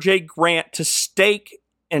Heber J. Grant to stake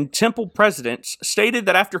and temple presidents stated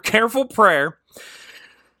that after careful prayer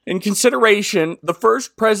and consideration, the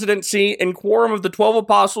first presidency and quorum of the 12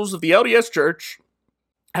 apostles of the LDS Church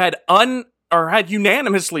had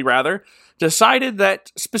unanimously decided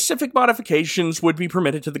that specific modifications would be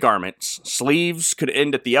permitted to the garments. Sleeves could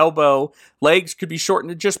end at the elbow, legs could be shortened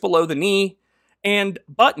to just below the knee, and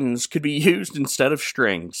buttons could be used instead of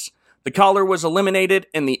strings. The collar was eliminated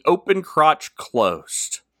and the open crotch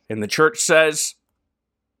closed. And the church says,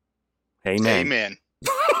 Amen. Amen.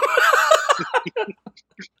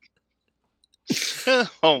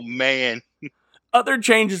 Oh, man. Other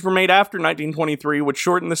changes were made after 1923, which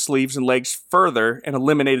shortened the sleeves and legs further and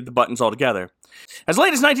eliminated the buttons altogether. As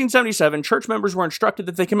late as 1977, church members were instructed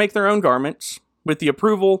that they can make their own garments with the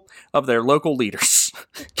approval of their local leaders.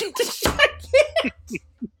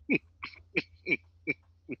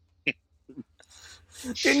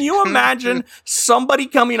 Can you imagine somebody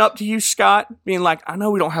coming up to you, Scott, being like, I know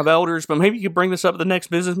we don't have elders, but maybe you could bring this up at the next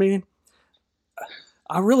business meeting?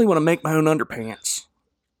 I really want to make my own underpants.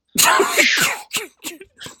 Could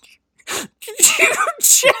you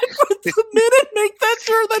check with the men and make that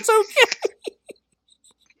sure that's okay?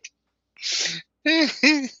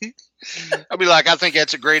 I'll be like, I think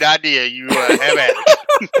that's a great idea. You have at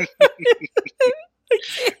it.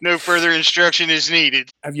 No further instruction is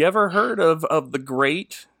needed. Have you ever heard of the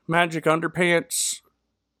Great Magic Underpants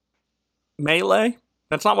Melee?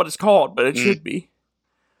 That's not what it's called, but it should be.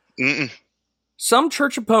 Mm-mm. Some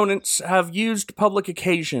church opponents have used public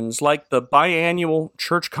occasions like the biannual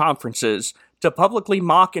church conferences to publicly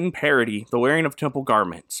mock and parody the wearing of temple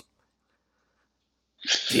garments.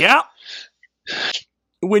 Yeah.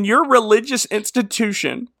 When your religious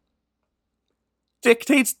institution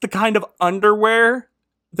dictates the kind of underwear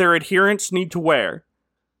their adherents need to wear,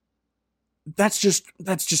 that's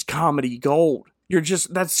just comedy gold.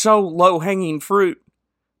 That's so low-hanging fruit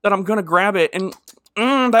that I'm gonna grab it, and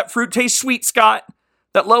that fruit tastes sweet, Scott.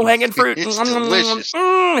 That low-hanging fruit. It's delicious.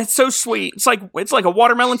 It's so sweet. It's like a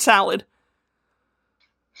watermelon salad.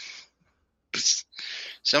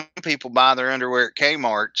 Some people buy their underwear at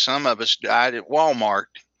Kmart. Some of us died at Walmart.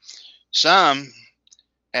 Some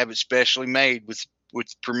have it specially made with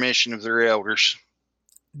permission of their elders.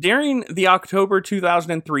 During the October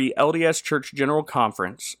 2003 LDS Church General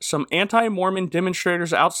Conference, some anti-Mormon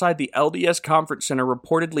demonstrators outside the LDS Conference Center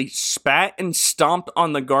reportedly spat and stomped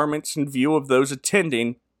on the garments in view of those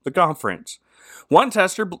attending the conference. One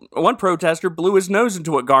protester blew his nose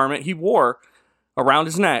into a garment he wore around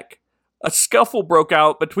his neck. A scuffle broke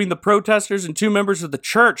out between the protesters and two members of the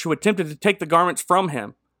church who attempted to take the garments from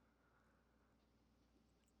him.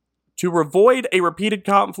 To avoid a repeated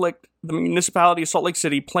conflict, the municipality of Salt Lake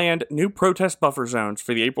City planned new protest buffer zones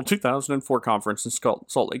for the April 2004 conference in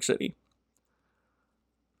Salt Lake City.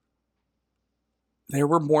 There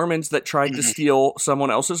were Mormons that tried to steal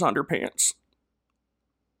someone else's underpants.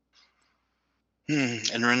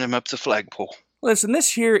 And run them up the flagpole. Listen,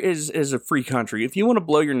 this here is a free country. If you want to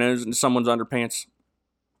blow your nose into someone's underpants,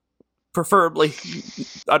 preferably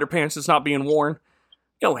underpants that's not being worn,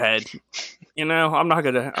 go ahead. You know, I'm not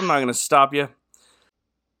gonna stop you.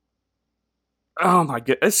 Oh my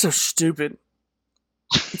god, it's so stupid.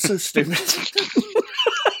 It's so stupid.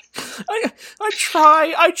 I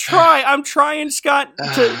try. I'm trying, Scott,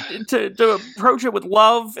 to approach it with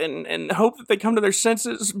love and hope that they come to their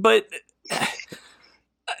senses, but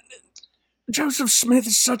Joseph Smith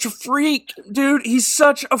is such a freak, dude. He's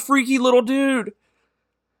such a freaky little dude.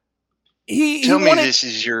 Tell me this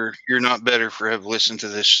is you're not better for have listened to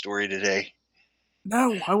this story today.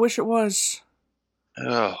 No, I wish it was.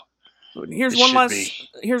 Oh, here's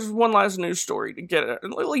one last news story to get at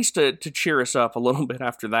least to cheer us up a little bit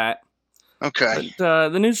after that. Okay. But,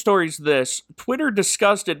 the news story is this: Twitter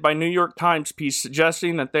disgusted by New York Times piece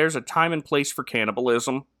suggesting that there's a time and place for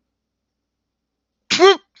cannibalism.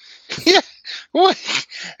 Yeah. What?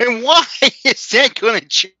 And why is that going to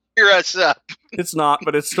cheer us up? It's not,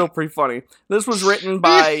 but it's still pretty funny. This was written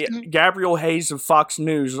by Gabriel Hayes of Fox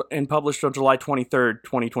News and published on July 23rd,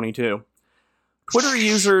 2022. Twitter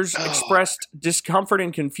users expressed discomfort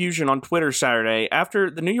and confusion on Twitter Saturday after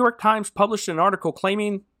the New York Times published an article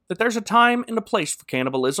claiming that there's a time and a place for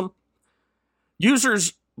cannibalism.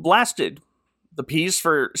 Users blasted the piece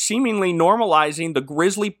for seemingly normalizing the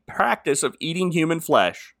grisly practice of eating human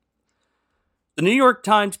flesh. The New York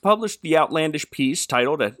Times published the outlandish piece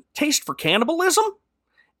titled "A Taste for Cannibalism?"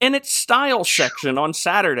 in its style section on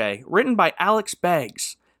Saturday, written by Alex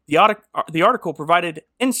Beggs. The article provided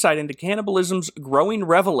insight into cannibalism's growing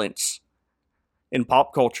relevance in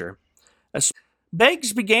pop culture.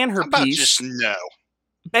 Beggs began her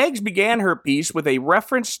piece with a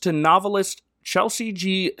reference to novelist Chelsea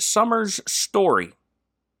G. Summers' story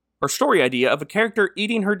idea of a character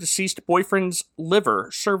eating her deceased boyfriend's liver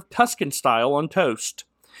served Tuscan style on toast.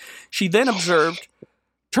 She then observed,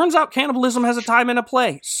 "Turns out cannibalism has a time and a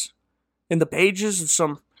place." In the pages of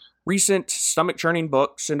some recent stomach-churning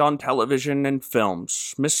books and on television and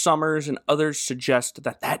films, Miss Summers and others suggest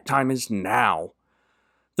that time is now.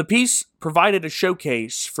 The piece provided a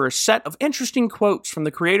showcase for a set of interesting quotes from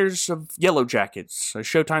the creators of Yellow Jackets, a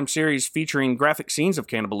Showtime series featuring graphic scenes of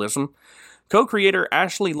cannibalism. Co-creator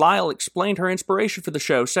Ashley Lyle explained her inspiration for the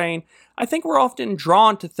show, saying, "I think we're often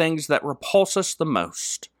drawn to things that repulse us the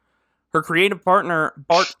most." Her creative partner,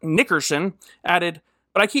 Bart Nickerson, added,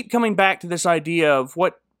 "But I keep coming back to this idea of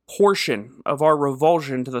what portion of our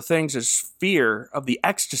revulsion to the things is fear of the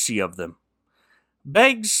ecstasy of them."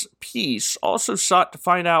 Beggs' piece also sought to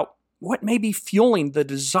find out what may be fueling the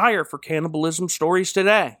desire for cannibalism stories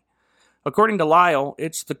today. According to Lyle,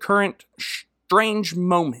 it's the current strange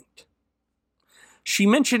moment. She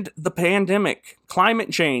mentioned the pandemic,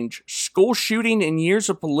 climate change, school shooting, and years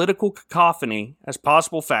of political cacophony as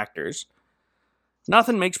possible factors.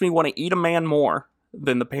 Nothing makes me want to eat a man more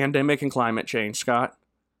than the pandemic and climate change, Scott.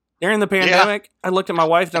 During the pandemic, I looked at my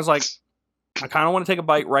wife and I was like, I kind of want to take a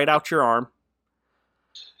bite right out your arm.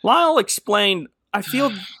 Lyle explained, I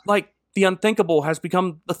feel like the unthinkable has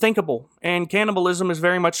become the thinkable, and cannibalism is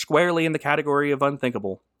very much squarely in the category of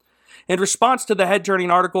unthinkable. In response to the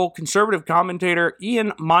head-turning article, conservative commentator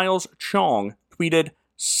Ian Miles Chong tweeted,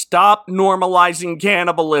 "Stop normalizing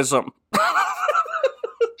cannibalism."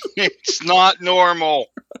 It's not normal.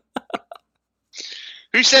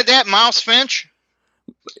 Who said that? Miles Finch?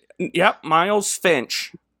 Yep, Miles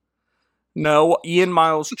Finch. No, Ian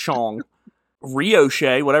Miles Chong.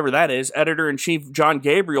 Rioche, whatever that is, editor-in-chief John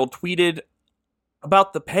Gabriel tweeted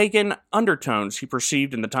about the pagan undertones he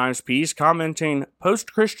perceived in the Times piece, commenting,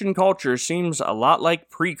 "Post-Christian culture seems a lot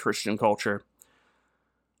like pre-Christian culture."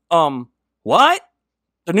 What?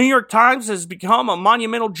 The New York Times has become a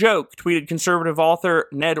monumental joke, tweeted conservative author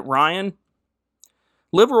Ned Ryan.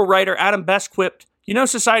 Liberal writer Adam Best quipped, "You know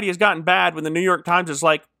society has gotten bad when the New York Times is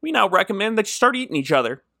like, we now recommend that you start eating each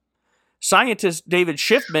other." Scientist David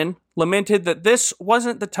Schiffman lamented that this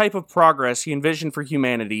wasn't the type of progress he envisioned for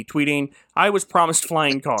humanity, tweeting, "I was promised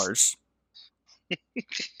flying cars."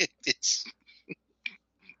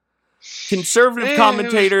 Conservative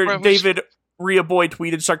commentator David Riaboy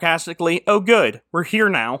tweeted sarcastically, "Oh good, we're here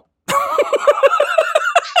now."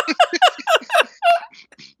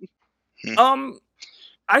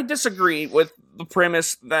 I disagree with the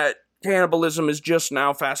premise that cannibalism is just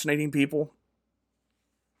now fascinating people.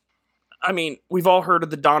 I mean, we've all heard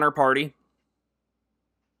of the Donner Party.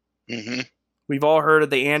 Mm-hmm. We've all heard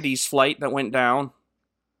of the Andes flight that went down.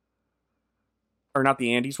 Or not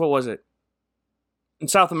the Andes, what was it? In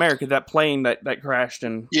South America, that plane that crashed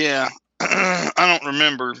in... Yeah, I don't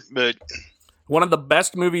remember, but... One of the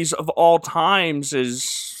best movies of all times is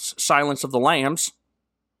Silence of the Lambs.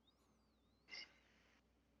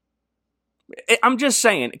 I'm just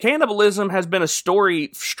saying, cannibalism has been a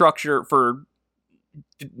story structure for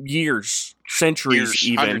years, centuries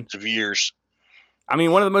even. Hundreds of years. I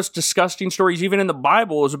mean, one of the most disgusting stories even in the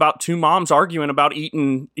Bible is about two moms arguing about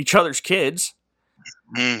eating each other's kids.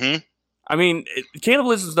 Mm-hmm. I mean,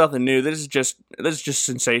 cannibalism is nothing new. This is just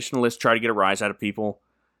sensationalists try to get a rise out of people.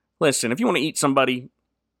 Listen, if you want to eat somebody,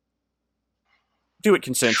 do it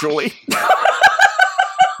consensually.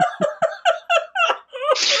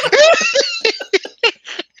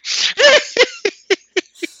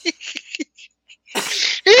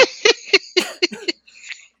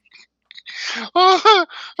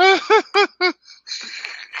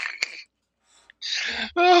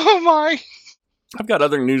 Oh my. I've got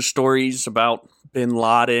other news stories about Bin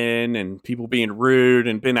Laden and people being rude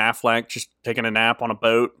and Ben Affleck just taking a nap on a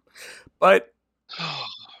boat. But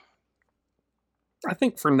I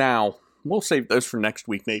think for now, we'll save those for next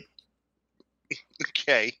week, Nate.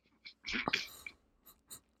 Okay. I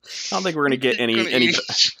don't think we're going to get any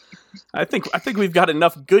I think we've got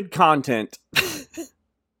enough good content.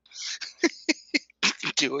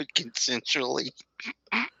 Do it consensually.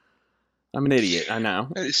 I'm an idiot, I know.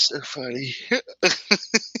 That is so funny.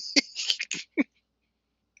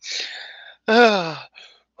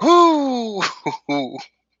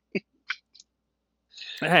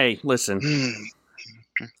 Hey, listen.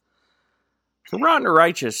 For Rotten or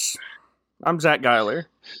Righteous, I'm Zach Geiler.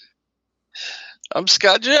 I'm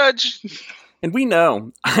Scott Judge. And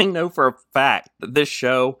I know for a fact that this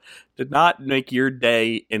show did not make your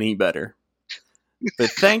day any better.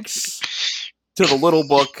 But thanks to the little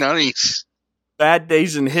book, Nice. Bad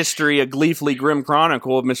Days in History, a gleefully grim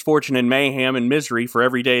chronicle of misfortune and mayhem and misery for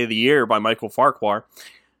every day of the year by Michael Farquhar,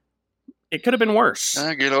 it could have been worse.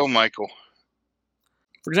 Good old Michael.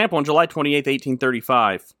 For example, on July 28th,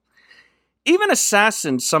 1835, even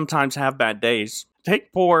assassins sometimes have bad days.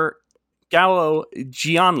 Take poor Gallo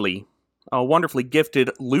Gianli, a wonderfully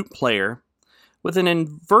gifted lute player, with an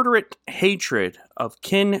inveterate hatred of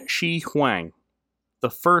Qin Shi Huang, the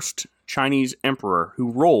first Chinese emperor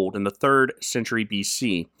who ruled in the 3rd century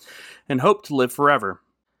BC, and hoped to live forever.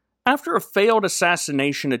 After a failed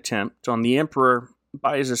assassination attempt on the emperor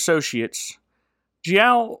by his associates,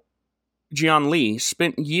 Jiao Jianli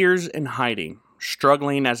spent years in hiding,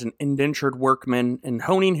 struggling as an indentured workman and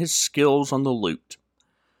honing his skills on the lute.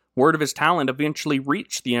 Word of his talent eventually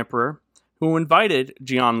reached the emperor, who invited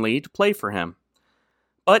Jianli to play for him.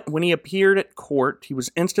 But when he appeared at court, he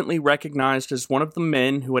was instantly recognized as one of the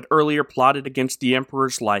men who had earlier plotted against the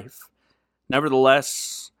emperor's life.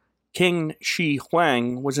 Nevertheless, King Shi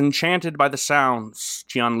Huang was enchanted by the sounds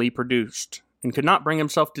Jianli produced, and could not bring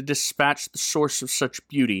himself to dispatch the source of such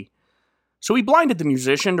beauty. So he blinded the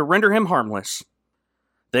musician to render him harmless.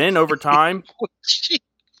 Then, over time...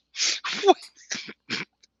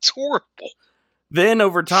 It's horrible. Then,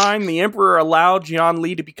 over time, the Emperor allowed Jian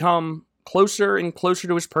Li to become closer and closer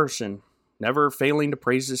to his person, never failing to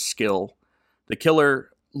praise his skill. The killer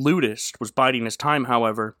Ludist was biding his time,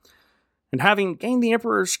 however, and having gained the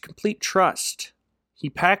Emperor's complete trust, he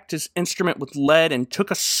packed his instrument with lead and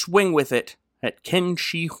took a swing with it at Qin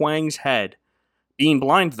Shi Huang's head. Being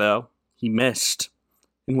blind, though, he missed,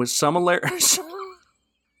 and was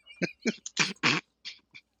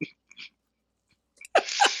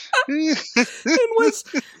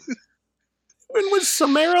was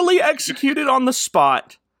summarily executed on the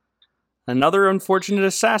spot. Another unfortunate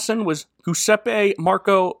assassin was Giuseppe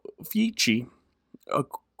Marco Fieschi, a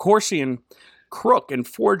Corsican crook and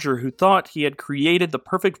forger who thought he had created the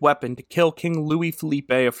perfect weapon to kill King Louis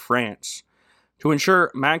Philippe of France. To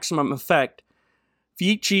ensure maximum effect,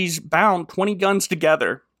 Fieschi's bound 20 guns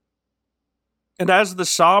together, and as the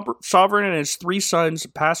sovereign and his 3 sons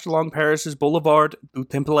passed along Paris's Boulevard du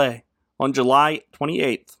Temple on July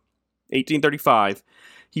 28th, 1835,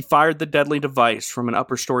 he fired the deadly device from an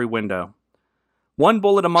upper-story window. One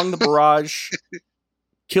bullet among the barrage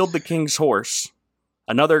killed the king's horse.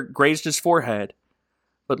 Another grazed his forehead.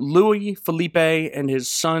 But Louis Philippe and his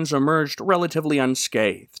sons emerged relatively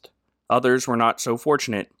unscathed. Others were not so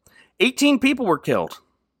fortunate. 18 people were killed,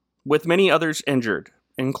 with many others injured,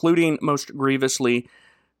 including, most grievously,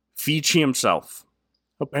 Fieschi himself.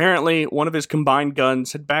 Apparently, one of his combined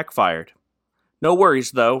guns had backfired. No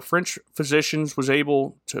worries, though. French physicians was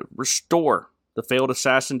able to restore the failed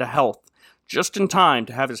assassin to health just in time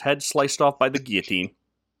to have his head sliced off by the guillotine.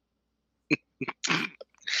 I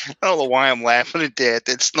don't know why I'm laughing at that.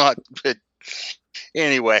 It's not good.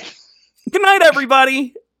 Anyway. Good night,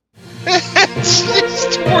 everybody.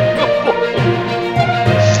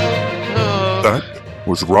 That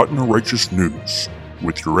was Rotten or Righteous News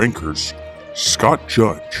with your anchors, Scott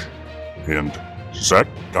Judge and Zach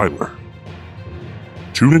Geiler.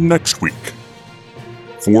 Tune in next week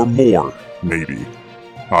for more, maybe.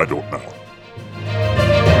 I don't know.